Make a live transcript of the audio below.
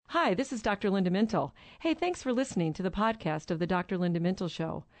Hi, this is Dr. Linda Mintle. Hey, thanks for listening to the podcast of the Dr. Linda Mintle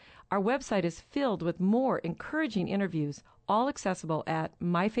Show. Our website is filled with more encouraging interviews, all accessible at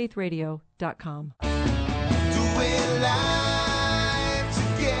myfaithradio.com. Doing life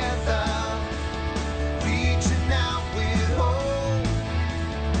together, reaching out with hope,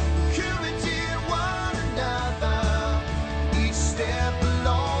 encouraging one another, each step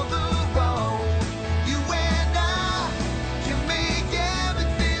along the road. You and I can make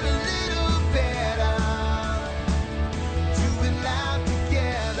everything a little better, doing life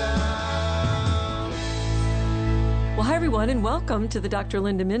together. Well, hi, everyone, and welcome to the Dr.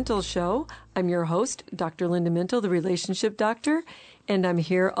 Linda Mintle Show. I'm your host, Dr. Linda Mintle, the relationship doctor, and I'm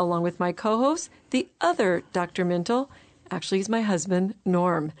here along with my co-host, the other Dr. Mintle. Actually, he's my husband,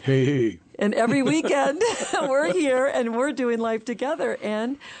 Norm. Hey. And every weekend, we're here and we're doing life together,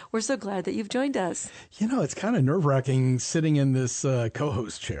 and we're so glad that you've joined us. You know, it's kind of nerve-wracking sitting in this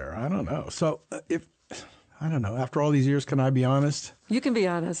co-host chair. I don't know. So I don't know. After all these years, can I be honest? You can be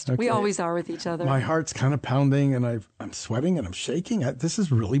honest. Okay. We always are with each other. My heart's kind of pounding, and I'm sweating, and I'm shaking. This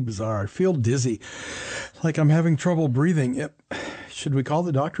is really bizarre. I feel dizzy, like I'm having trouble breathing. Should we call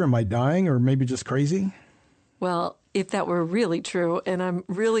the doctor? Am I dying, or maybe just crazy? Well, if that were really true, and I'm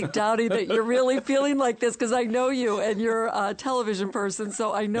really doubting that you're really feeling like this because I know you and you're a television person,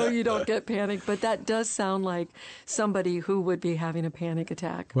 so I know you don't get panicked, but that does sound like somebody who would be having a panic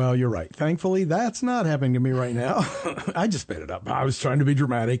attack. Well, you're right. Thankfully, that's not happening to me right now. I just made it up. I was trying to be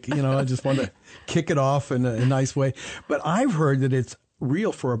dramatic. You know, I just wanted to kick it off in a nice way. But I've heard that it's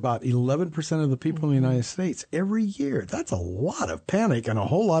real for about 11% of the people in the United States every year. That's a lot of panic and a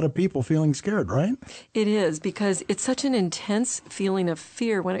whole lot of people feeling scared, right? It is, because it's such an intense feeling of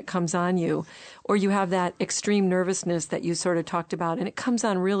fear when it comes on you, or you have that extreme nervousness that you sort of talked about, and it comes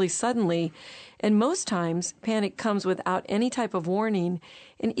on really suddenly. And most times, panic comes without any type of warning.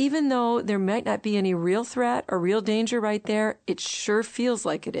 And even though there might not be any real threat or real danger right there, it sure feels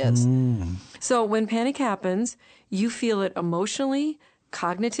like it is. So when panic happens, you feel it emotionally,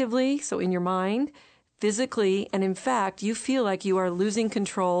 cognitively, so in your mind, physically, and in fact, you feel like you are losing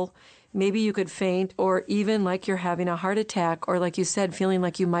control. Maybe you could faint, or even like you're having a heart attack, or like you said, feeling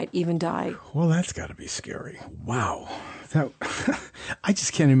like you might even die. Well, that's got to be scary. Wow. I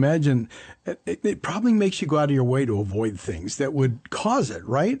just can't imagine. It probably makes you go out of your way to avoid things that would cause it,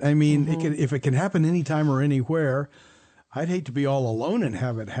 right? I mean, if it can happen anytime or anywhere, I'd hate to be all alone and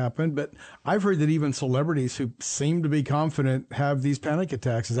have it happen, but I've heard that even celebrities who seem to be confident have these panic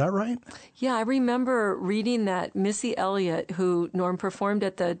attacks. Is that right? Yeah, I remember reading that Missy Elliott, who Norm performed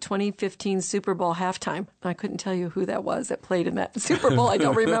at the 2015 Super Bowl halftime. I couldn't tell you who that was that played in that Super Bowl. I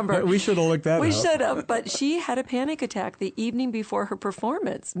don't remember. We should have looked that up. We should have, but she had a panic attack the evening before her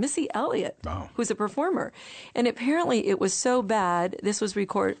performance. Missy Elliott, who's a performer. And apparently it was so bad, this was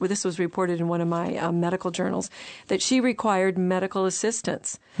reported in one of my medical journals, that she required medical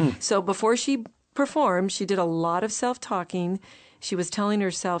assistance. So before she performed, she did a lot of self-talking. She was telling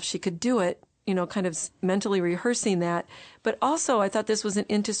herself she could do it, you know, kind of mentally rehearsing that. But also, I thought this was an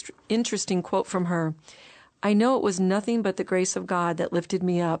interesting quote from her. I know it was nothing but the grace of God that lifted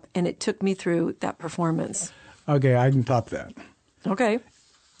me up, and it took me through that performance. Okay, I can top that. Okay.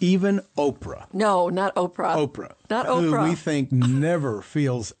 Even Oprah. No, not Oprah. Oprah. Not Who Oprah. we think never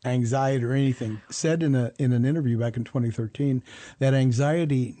feels anxiety or anything, said in an interview back in 2013 that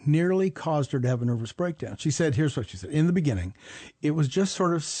anxiety nearly caused her to have a nervous breakdown. She said, here's what she said. In the beginning, it was just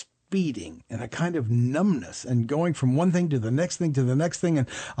sort of speeding and a kind of numbness and going from one thing to the next thing to the next thing. And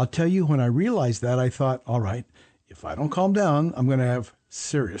I'll tell you, when I realized that, I thought, all right, if I don't calm down, I'm going to have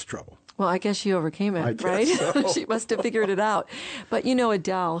serious trouble. Well, I guess she overcame it, right? So. She must have figured it out. But you know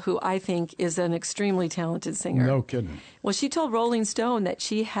Adele, who I think is an extremely talented singer. No kidding. Well, she told Rolling Stone that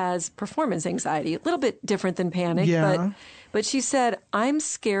she has performance anxiety, a little bit different than panic. Yeah. But she said, I'm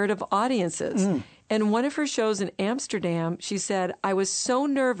scared of audiences. And one of her shows in Amsterdam, she said, I was so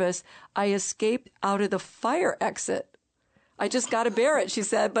nervous, I escaped out of the fire exit. I just got to bear it, she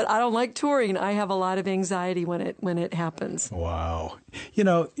said, but I don't like touring. I have a lot of anxiety when it happens. Wow. You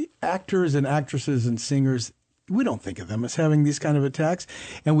know, actors and actresses and singers, we don't think of them as having these kind of attacks.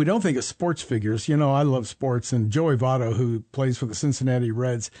 And we don't think of sports figures. You know, I love sports. And Joey Votto, who plays for the Cincinnati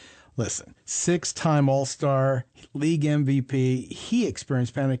Reds, listen, 6-time All-Star, league MVP. He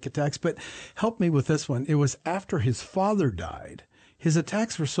experienced panic attacks. But help me with this one. It was after his father died. His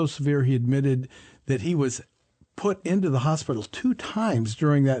attacks were so severe, he admitted that he was put into the hospital 2 times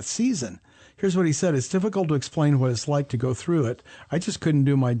during that season. Here's what he said. It's difficult to explain what it's like to go through it. I just couldn't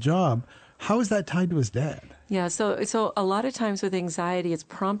do my job. How is that tied to his dad? Yeah, so a lot of times with anxiety, it's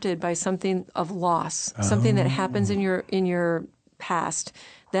prompted by something of loss, something that happens in your past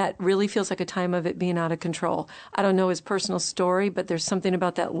that really feels like a time of it being out of control. I don't know his personal story, but there's something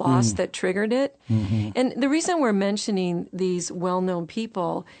about that loss that triggered it. And the reason we're mentioning these well-known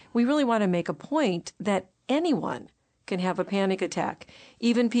people, we really want to make a point that anyone can have a panic attack,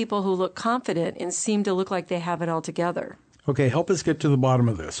 even people who look confident and seem to look like they have it all together. Okay, help us get to the bottom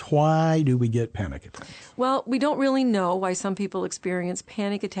of this. Why do we get panic attacks? Well, we don't really know why some people experience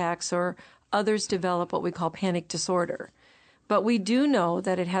panic attacks or others develop what we call panic disorder. But we do know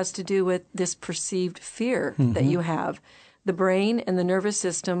that it has to do with this perceived fear that you have. The brain and the nervous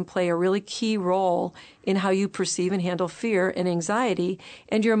system play a really key role in how you perceive and handle fear and anxiety,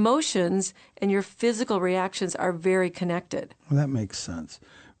 and your emotions and your physical reactions are very connected. Well, that makes sense.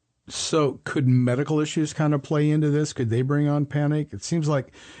 So could medical issues kind of play into this? Could they bring on panic? It seems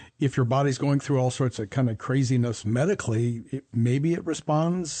like if your body's going through all sorts of kind of craziness medically, maybe it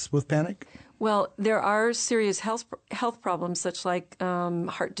responds with panic? Well, there are serious health problems such like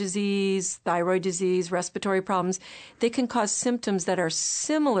heart disease, thyroid disease, respiratory problems. They can cause symptoms that are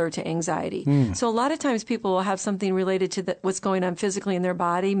similar to anxiety. So a lot of times people will have something related to what's going on physically in their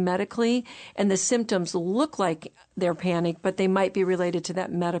body, medically, and the symptoms look like they're panic, but they might be related to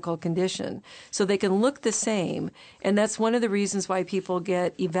that medical condition. So they can look the same, and that's one of the reasons why people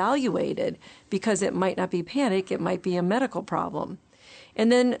get evaluated, because it might not be panic, it might be a medical problem. And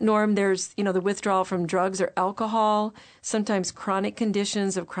then, Norm, there's, the withdrawal from drugs or alcohol. Sometimes chronic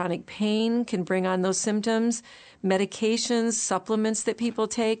conditions of chronic pain can bring on those symptoms. Medications, supplements that people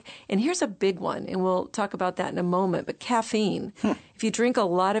take. And here's a big one, and we'll talk about that in a moment, but caffeine. If you drink a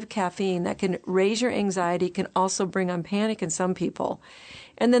lot of caffeine, that can raise your anxiety, can also bring on panic in some people.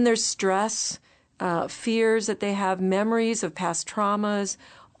 And then there's stress, fears that they have, memories of past traumas.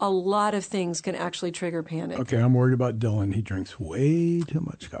 A lot of things can actually trigger panic. Okay, I'm worried about Dylan. He drinks way too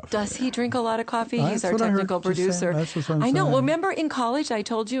much coffee. Does he drink a lot of coffee? He's our what I heard. technical Just saying. producer. That's what I'm I know. saying. Well, remember in college, I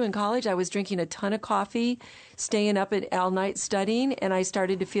told you in college I was drinking a ton of coffee, staying up at all night studying, and I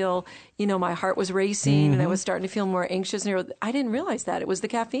started to feel, my heart was racing, and I was starting to feel more anxious. And I didn't realize that. It was the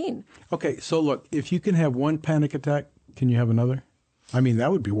caffeine. Okay, so look, if you can have one panic attack, can you have another? I mean,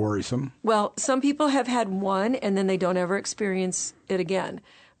 that would be worrisome. Well, some people have had one, and then they don't ever experience it again.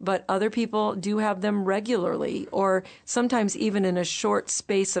 But other people do have them regularly, or sometimes even in a short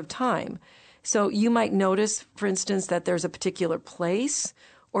space of time. So you might notice, for instance, that there's a particular place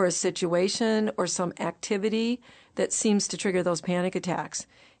or a situation or some activity that seems to trigger those panic attacks.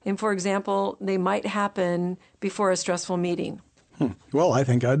 And for example, they might happen before a stressful meeting. Well, I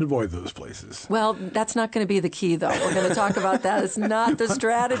think I'd avoid those places. Well, that's not going to be the key, though. We're going to talk about that. It's not the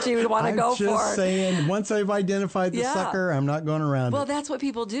strategy we want to go for. I'm just saying, once I've identified the sucker, I'm not going around Well, it. that's what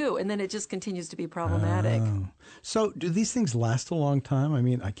people do, and then it just continues to be problematic. So do these things last a long time? I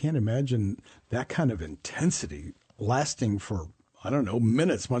mean, I can't imagine that kind of intensity lasting for,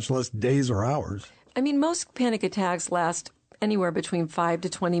 minutes, much less days or hours. I mean, most panic attacks last anywhere between 5 to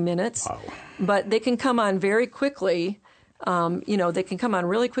 20 minutes, but they can come on very quickly. They can come on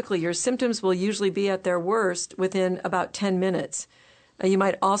really quickly. Your symptoms will usually be at their worst within about 10 minutes. You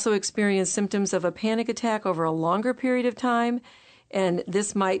might also experience symptoms of a panic attack over a longer period of time. And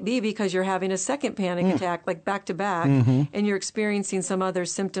this might be because you're having a second panic attack, like back to back, and you're experiencing some other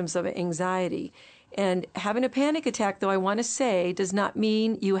symptoms of anxiety. And having a panic attack, though, I want to say, does not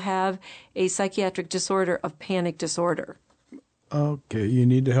mean you have a psychiatric disorder of panic disorder. Okay, you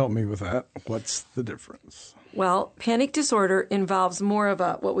need to help me with that. What's the difference? Well, panic disorder involves more of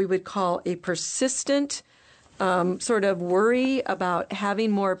what we would call a persistent sort of worry about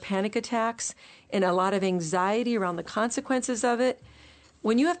having more panic attacks and a lot of anxiety around the consequences of it.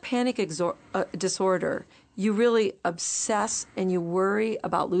 When you have panic disorder, you really obsess and you worry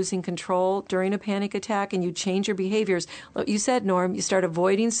about losing control during a panic attack, and you change your behaviors. Like you said, Norm, you start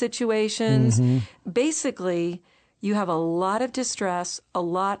avoiding situations. Basically, you have a lot of distress, a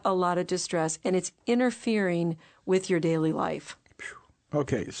lot of distress, and it's interfering with your daily life.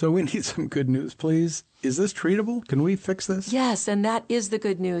 Okay, so we need some good news, please. Is this treatable? Can we fix this? Yes, and that is the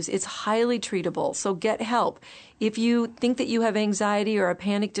good news. It's highly treatable, so get help. If you think that you have anxiety or a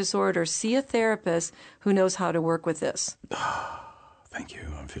panic disorder, see a therapist who knows how to work with this. Thank you.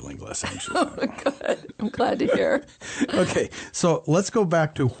 I'm feeling less anxious. Good. I'm glad to hear. Okay, so let's go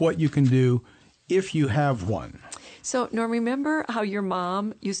back to what you can do if you have one. So, Norm, remember how your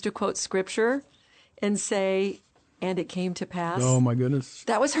mom used to quote scripture and say, "And it came to pass"? Oh, my goodness.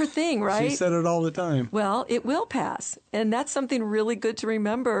 That was her thing, right? She said it all the time. Well, it will pass. And that's something really good to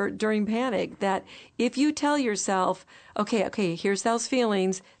remember during panic, that if you tell yourself, okay, here's those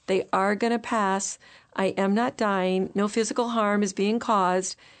feelings, they are going to pass, I am not dying, no physical harm is being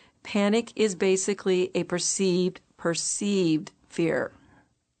caused, panic is basically a perceived fear.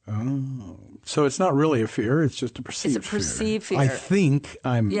 Oh, so it's not really a fear. It's just a perceived fear. It's a perceived fear. I think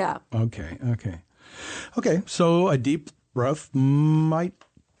I'm... Yeah. Okay. Okay, so a deep breath might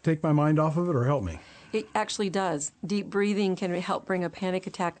take my mind off of it or help me. It actually does. Deep breathing can help bring a panic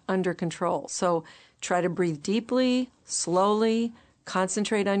attack under control. So try to breathe deeply, slowly,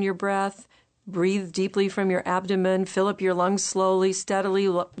 concentrate on your breath, breathe deeply from your abdomen, fill up your lungs slowly, steadily,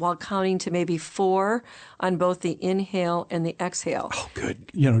 while counting to maybe 4 on both the inhale and the exhale. Oh, good.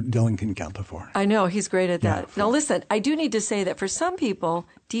 Dylan can count to 4. I know, he's great at that. Yeah. Now listen, I do need to say that for some people,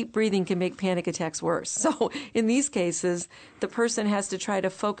 deep breathing can make panic attacks worse. So in these cases, the person has to try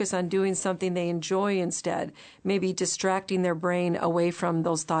to focus on doing something they enjoy instead, maybe distracting their brain away from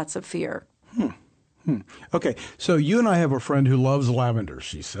those thoughts of fear. Okay, so you and I have a friend who loves lavender.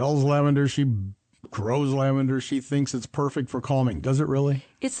 She sells lavender, she grows lavender, she thinks it's perfect for calming. Does it really?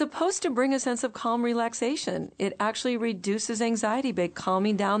 It's supposed to bring a sense of calm relaxation. It actually reduces anxiety by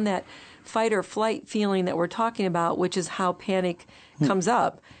calming down that fight or flight feeling that we're talking about, which is how panic comes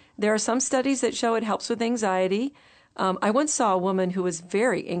up. There are some studies that show it helps with anxiety. I once saw a woman who was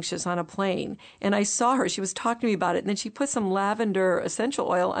very anxious on a plane, and I saw her. She was talking to me about it, and then she put some lavender essential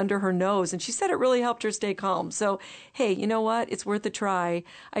oil under her nose, and she said it really helped her stay calm. So, hey, you know what? It's worth a try.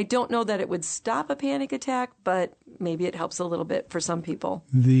 I don't know that it would stop a panic attack, but maybe it helps a little bit for some people.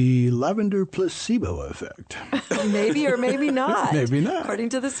 The lavender placebo effect. Maybe or maybe not. Maybe not. According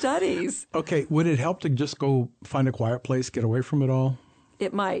to the studies. Okay, would it help to just go find a quiet place, get away from it all?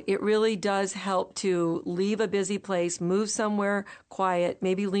 It might. It really does help to leave a busy place, move somewhere quiet,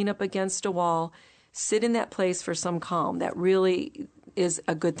 maybe lean up against a wall, sit in that place for some calm. That really is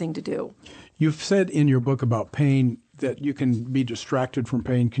a good thing to do. You've said in your book about pain that you can be distracted from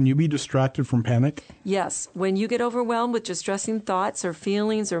pain. Can you be distracted from panic? Yes. When you get overwhelmed with distressing thoughts or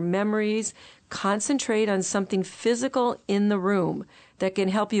feelings or memories, concentrate on something physical in the room that can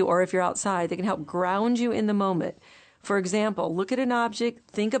help you, or if you're outside, that can help ground you in the moment. For example, look at an object,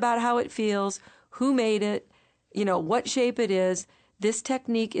 think about how it feels, who made it, what shape it is. This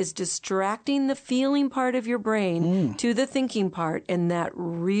technique is distracting the feeling part of your brain to the thinking part, and that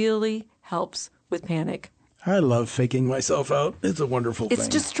really helps with panic. I love faking myself out. It's a wonderful thing. It's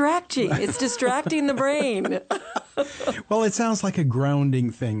distracting. It's distracting the brain. Well, it sounds like a grounding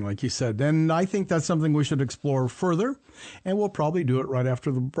thing, like you said, and I think that's something we should explore further, and we'll probably do it right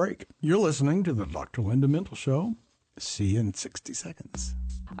after the break. You're listening to the Dr. Linda Mintle Show. See you in 60 seconds.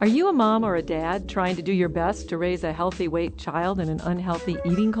 Are you a mom or a dad trying to do your best to raise a healthy weight child in an unhealthy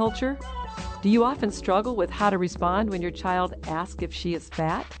eating culture? Do you often struggle with how to respond when your child asks if she is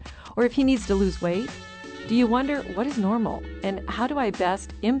fat or if he needs to lose weight? Do you wonder what is normal and how do I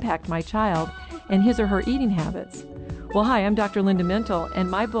best impact my child and his or her eating habits? Well, hi, I'm Dr. Linda Mintle, and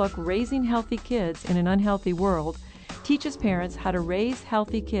my book, Raising Healthy Kids in an Unhealthy World, teaches parents how to raise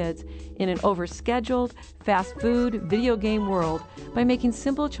healthy kids in an overscheduled, fast food, video game world by making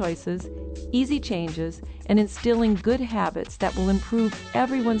simple choices, easy changes, and instilling good habits that will improve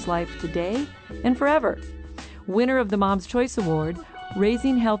everyone's life today and forever. Winner of the Mom's Choice Award,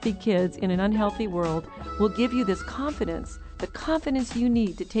 Raising Healthy Kids in an Unhealthy World will give you this confidence, the confidence you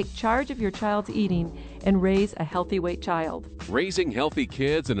need to take charge of your child's eating and raise a healthy weight child. Raising Healthy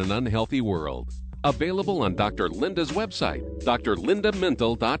Kids in an Unhealthy World. Available on Dr. Linda's website,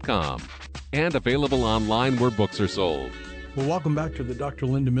 drlindamintle.com, and available online where books are sold. Well, welcome back to the Dr.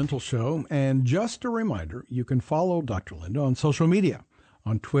 Linda Mintle Show. And just a reminder, you can follow Dr. Linda on social media,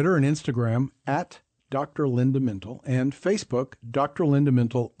 on Twitter and Instagram at Dr. Linda Mintle, and Facebook, Dr. Linda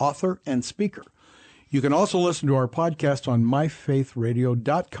Mintle, author and speaker. You can also listen to our podcast on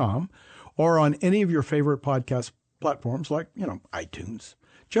myfaithradio.com or on any of your favorite podcast platforms like, iTunes.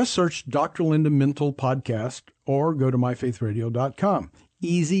 Just search Dr. Linda Mintle Podcast or go to myfaithradio.com.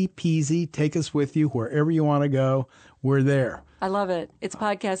 Easy peasy. Take us with you wherever you want to go. We're there. I love it. It's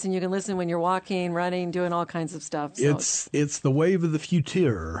podcasting. You can listen when you're walking, running, doing all kinds of stuff. So It's the wave of the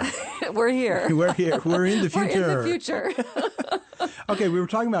future. We're here. We're here. We're in the future. We're in the future. Okay, we were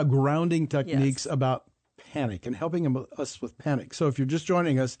talking about grounding techniques, about panic and helping us with panic. So if you're just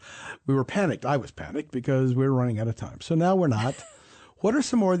joining us, we were panicked. I was panicked because we were running out of time. So now we're not. What are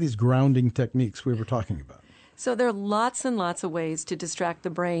some more of these grounding techniques we were talking about? So there are lots and lots of ways to distract the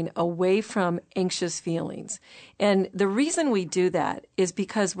brain away from anxious feelings. And the reason we do that is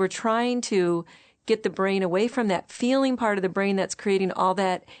because we're trying to get the brain away from that feeling part of the brain that's creating all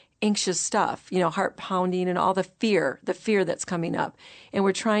that anxious stuff, heart pounding and all the fear that's coming up. And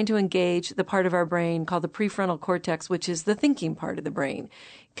we're trying to engage the part of our brain called the prefrontal cortex, which is the thinking part of the brain,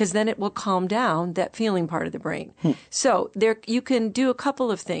 because then it will calm down that feeling part of the brain. So you can do a couple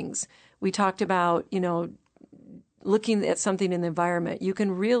of things. We talked about, looking at something in the environment, you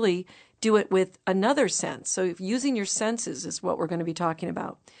can really do it with another sense. So if using your senses is what we're going to be talking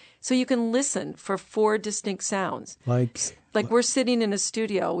about. So you can listen for 4 distinct sounds. Like we're sitting in a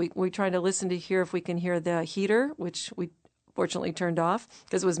studio. We try to listen to hear if we can hear the heater, which we fortunately turned off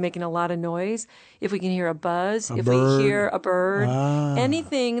because it was making a lot of noise. If we can hear a buzz, if we hear a bird,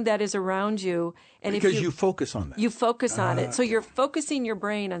 anything that is around you. And Because if you focus on that. You focus on it. So you're focusing your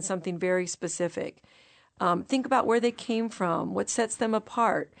brain on something very specific. Think about where they came from, what sets them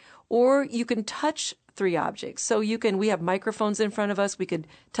apart. Or you can touch 3 objects. So we have microphones in front of us. We could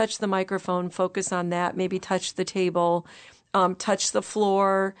touch the microphone, focus on that, maybe touch the table, touch the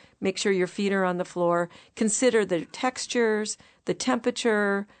floor, make sure your feet are on the floor. Consider the textures, the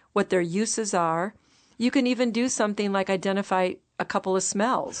temperature, what their uses are. You can even do something like identify a couple of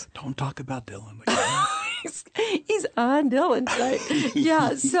smells. Don't talk about Dylan. He's on Dylan tonight.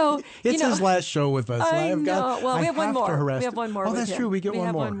 Yeah, so it's his last show with us. I know. Well, we have one more. We have one more. Oh, that's him. true. We get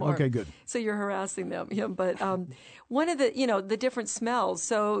one more. Okay, good. So you're harassing them. Yeah, but one of the the different smells.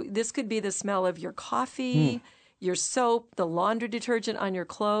 So this could be the smell of your coffee, your soap, the laundry detergent on your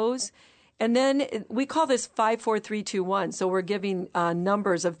clothes. And then we call this 5, 4, 3, 2, 1. So we're giving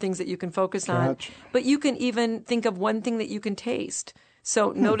numbers of things that you can focus on. But you can even think of one thing that you can taste.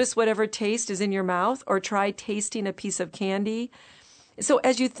 So notice whatever taste is in your mouth, or try tasting a piece of candy. So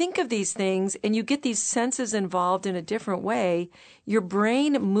as you think of these things and you get these senses involved in a different way, your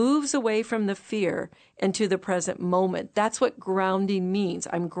brain moves away from the fear and to the present moment. That's what grounding means.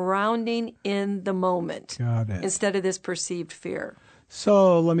 I'm grounding in the moment. Got it. Instead of this perceived fear.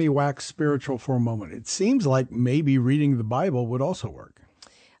 So let me wax spiritual for a moment. It seems like maybe reading the Bible would also work.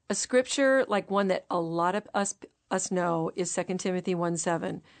 A scripture like one that a lot of us know is 2 Timothy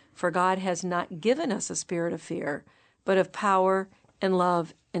 1:7. For God has not given us a spirit of fear, but of power and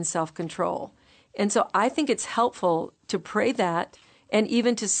love and self-control. And so I think it's helpful to pray that and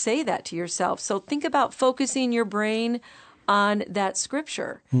even to say that to yourself. So think about focusing your brain on that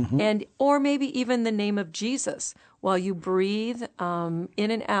scripture and or maybe even the name of Jesus while you breathe in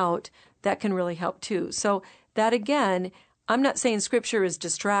and out. That can really help too. So that again, I'm not saying scripture is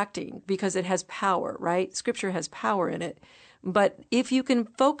distracting because it has power, right? Scripture has power in it. But if you can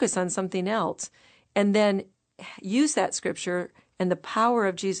focus on something else and then use that scripture and the power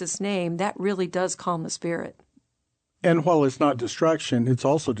of Jesus' name, that really does calm the spirit. And while it's not distraction, it's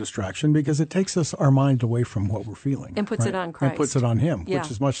also distraction because it takes our mind away from what we're feeling. And puts it on Christ. And puts it on Him, Yeah.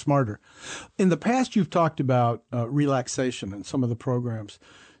 which is much smarter. In the past, you've talked about relaxation in some of the programs.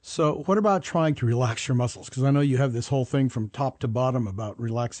 So what about trying to relax your muscles? Because I know you have this whole thing from top to bottom about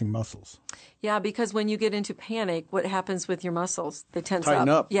relaxing muscles. Yeah, because when you get into panic, what happens with your muscles? They tense Tighten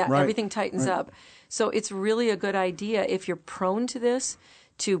up. Yeah, Right. Everything tightens up. So it's really a good idea if you're prone to this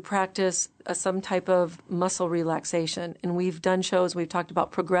to practice some type of muscle relaxation. And we've done shows, we've talked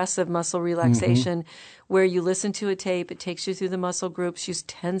about progressive muscle relaxation, where you listen to a tape, it takes you through the muscle groups, you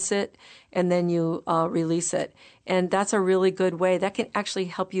tense it, and then you release it. And that's a really good way. That can actually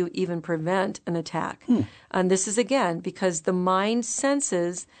help you even prevent an attack. And this is, again, because the mind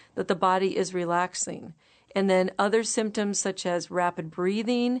senses that the body is relaxing. And then other symptoms such as rapid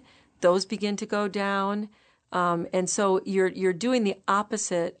breathing, those begin to go down. And so you're doing the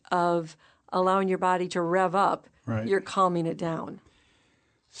opposite of allowing your body to rev up. Right. You're calming it down.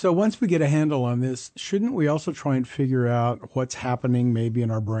 So once we get a handle on this, shouldn't we also try and figure out what's happening maybe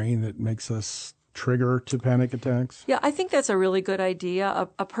in our brain that makes us trigger to panic attacks? Yeah, I think that's a really good idea.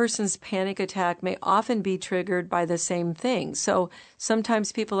 A person's panic attack may often be triggered by the same thing. So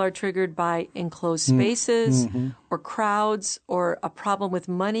sometimes people are triggered by enclosed spaces or crowds, or a problem with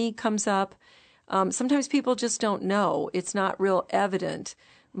money comes up. Sometimes people just don't know. It's not real evident.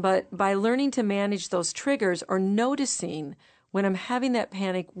 But by learning to manage those triggers or noticing when I'm having that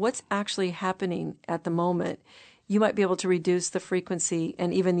panic, what's actually happening at the moment, you might be able to reduce the frequency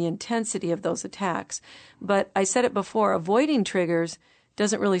and even the intensity of those attacks. But I said it before, avoiding triggers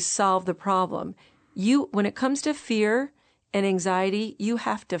doesn't really solve the problem. When it comes to fear and anxiety, you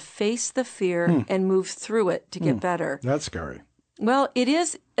have to face the fear and move through it to get better. That's scary. Well, it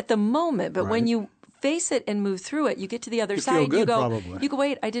is at the moment, but when Right. you face it and move through it, you get to the other You feel side. good, probably. You go,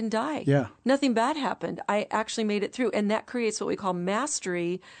 wait, I didn't die. Yeah. Nothing bad happened. I actually made it through. And that creates what we call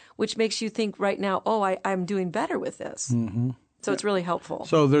mastery, which makes you think right now, oh, I'm doing better with this. Mm-hmm. So it's really helpful.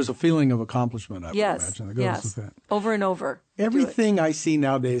 So there's a feeling of accomplishment, I would imagine, that goes with that. Over and over. Do it. Everything I see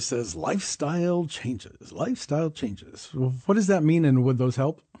nowadays says lifestyle changes, lifestyle changes. Well, what does that mean, and would those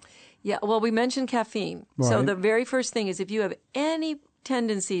help? Yeah, well, we mentioned caffeine. So Right. the very first thing is if you have any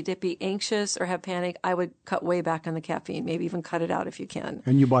tendency to be anxious or have panic, I would cut way back on the caffeine, maybe even cut it out if you can.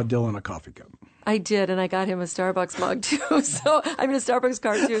 And you bought Dylan a coffee cup. I did, and I got him a Starbucks mug too. So I'm in a Starbucks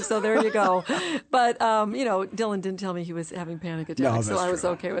card too. So there you go. But Dylan didn't tell me he was having panic attacks, so I was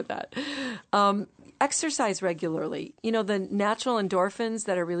okay with that. Exercise regularly. The natural endorphins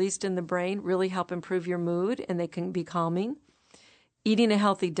that are released in the brain really help improve your mood, and they can be calming. Eating a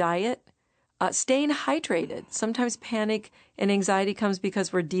healthy diet. Staying hydrated. Sometimes panic and anxiety comes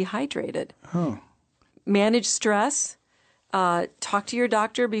because we're dehydrated. Oh. Manage stress. Talk to your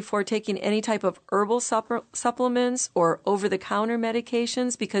doctor before taking any type of herbal supplements or over-the-counter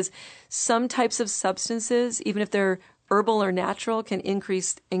medications, because some types of substances, even if they're herbal or natural, can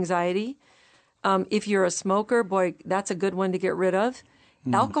increase anxiety. If you're a smoker, boy, that's a good one to get rid of.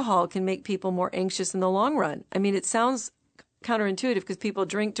 Alcohol can make people more anxious in the long run. I mean, it sounds counterintuitive because people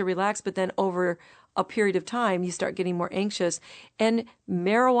drink to relax, but then over a period of time, you start getting more anxious. And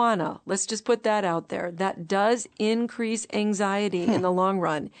marijuana, let's just put that out there, that does increase anxiety in the long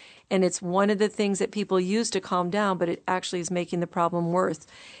run. And it's one of the things that people use to calm down, but it actually is making the problem worse.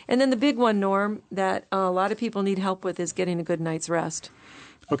 And then the big one, Norm, that a lot of people need help with is getting a good night's rest.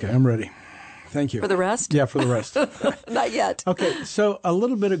 Okay, I'm ready. Thank you. For the rest? Yeah, for the rest. Not yet. Okay, so a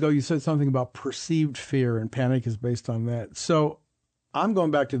little bit ago you said something about perceived fear, and panic is based on that. So I'm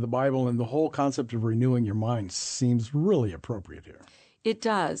going back to the Bible, and the whole concept of renewing your mind seems really appropriate here. It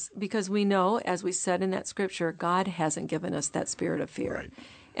does, because we know, as we said in that scripture, God hasn't given us that spirit of fear. Right.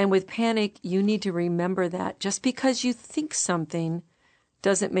 And with panic, you need to remember that just because you think something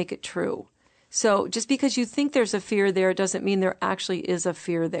doesn't make it true. So just because you think there's a fear there doesn't mean there actually is a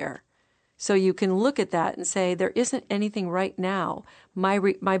fear there. So you can look at that and say, there isn't anything right now. My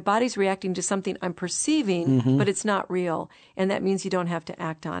body's reacting to something I'm perceiving, but it's not real. And that means you don't have to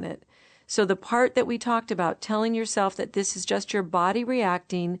act on it. So the part that we talked about, telling yourself that this is just your body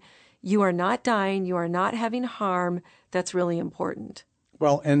reacting, you are not dying, you are not having harm, that's really important.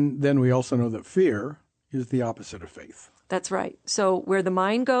 Well, and then we also know that fear is the opposite of faith. That's right. So where the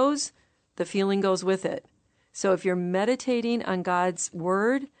mind goes, the feeling goes with it. So if you're meditating on God's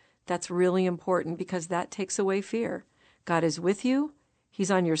word, that's really important because that takes away fear. God is with you.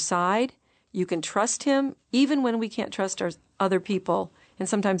 He's on your side. You can trust him even when we can't trust our other people and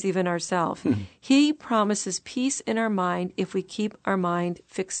sometimes even ourselves. He promises peace in our mind if we keep our mind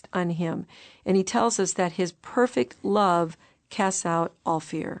fixed on him. And he tells us that his perfect love casts out all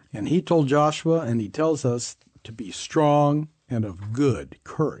fear. And he told Joshua, and he tells us to be strong and of good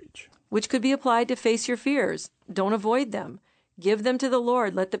courage. Which could be applied to face your fears. Don't avoid them. Give them to the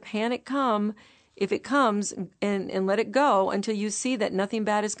Lord. Let the panic come, if it comes, and let it go until you see that nothing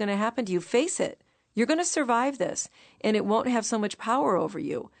bad is going to happen to you. Face it. You're going to survive this, and it won't have so much power over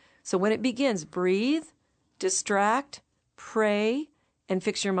you. So when it begins, breathe, distract, pray, and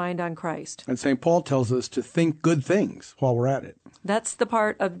fix your mind on Christ. And St. Paul tells us to think good things while we're at it. That's the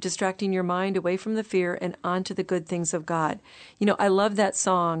part of distracting your mind away from the fear and onto the good things of God. I love that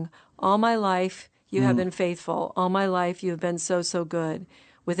song, All My Life You have been faithful. All my life you have been so, so good.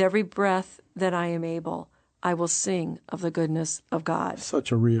 With every breath that I am able, I will sing of the goodness of God.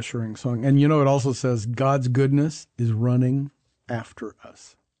 Such a reassuring song. And it also says God's goodness is running after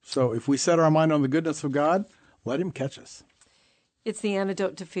us. So if we set our mind on the goodness of God, let him catch us. It's the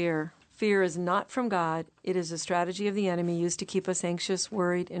antidote to fear. Fear is not from God. It is a strategy of the enemy used to keep us anxious,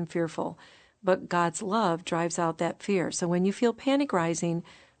 worried, and fearful. But God's love drives out that fear. So when you feel panic rising,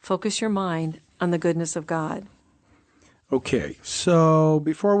 focus your mind on the goodness of God. Okay, so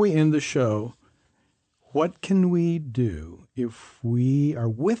before we end the show, what can we do if we are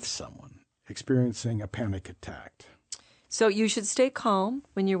with someone experiencing a panic attack? So you should stay calm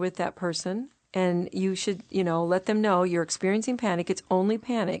when you're with that person, and you should, let them know you're experiencing panic. It's only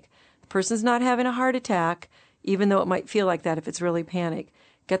panic. The person's not having a heart attack, even though it might feel like that if it's really panic.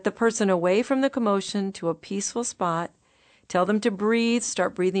 Get the person away from the commotion to a peaceful spot. Tell them to breathe.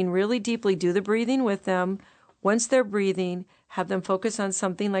 Start breathing really deeply. Do the breathing with them. Once they're breathing, have them focus on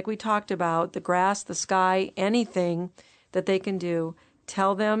something like we talked about, the grass, the sky, anything that they can do.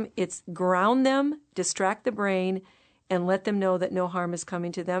 Tell them ground them, distract the brain, and let them know that no harm is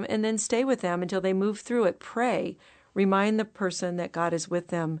coming to them. And then stay with them until they move through it. Pray. Remind the person that God is with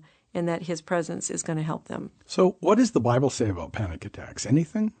them and that his presence is going to help them. So what does the Bible say about panic attacks?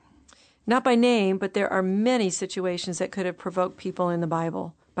 Anything? Not by name, but there are many situations that could have provoked people in the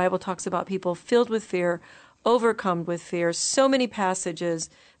Bible. The Bible talks about people filled with fear, overcome with fear. So many passages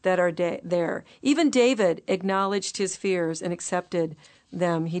that are there. Even David acknowledged his fears and accepted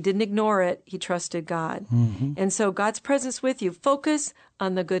them. He didn't ignore it. He trusted God. And so God's presence with you. Focus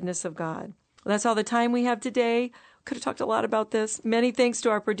on the goodness of God. Well, that's all the time we have today. Could have talked a lot about this. Many thanks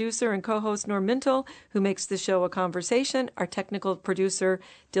to our producer and co-host Norm Mintel, who makes the show a conversation, our technical producer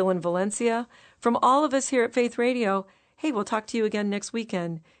Dylan Valencia. From all of us here at Faith Radio, hey, we'll talk to you again next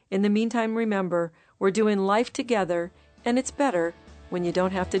weekend. In the meantime, remember, we're doing life together, and it's better when you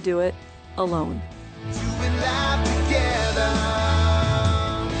don't have to do it alone. Doing life together.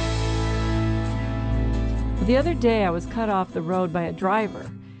 The other day, I was cut off the road by a driver.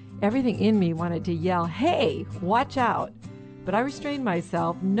 Everything in me wanted to yell, "Hey, watch out!" But I restrained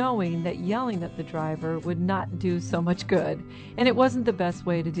myself, knowing that yelling at the driver would not do so much good, and it wasn't the best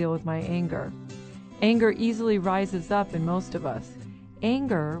way to deal with my anger. Anger easily rises up in most of us.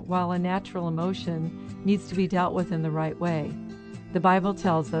 Anger, while a natural emotion, needs to be dealt with in the right way. The Bible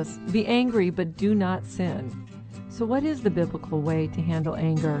tells us, "Be angry, but do not sin." So what is the biblical way to handle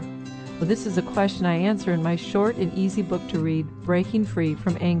anger? Well, this is a question I answer in my short and easy book to read, Breaking Free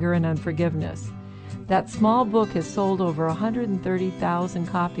from Anger and Unforgiveness. That small book has sold over 130,000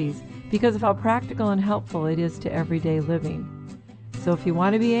 copies because of how practical and helpful it is to everyday living. So if you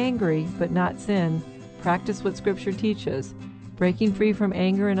want to be angry but not sin, practice what Scripture teaches. Breaking Free from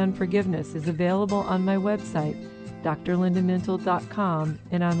Anger and Unforgiveness is available on my website, drlindamintel.com,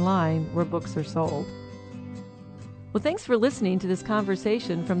 and online where books are sold. Well, thanks for listening to this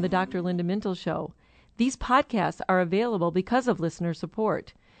conversation from the Dr. Linda Mintel Show. These podcasts are available because of listener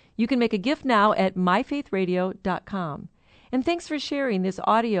support. You can make a gift now at myfaithradio.com. And thanks for sharing this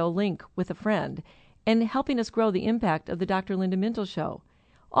audio link with a friend and helping us grow the impact of the Dr. Linda Mintel Show.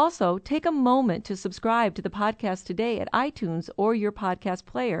 Also, take a moment to subscribe to the podcast today at iTunes or your podcast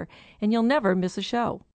player, and you'll never miss a show.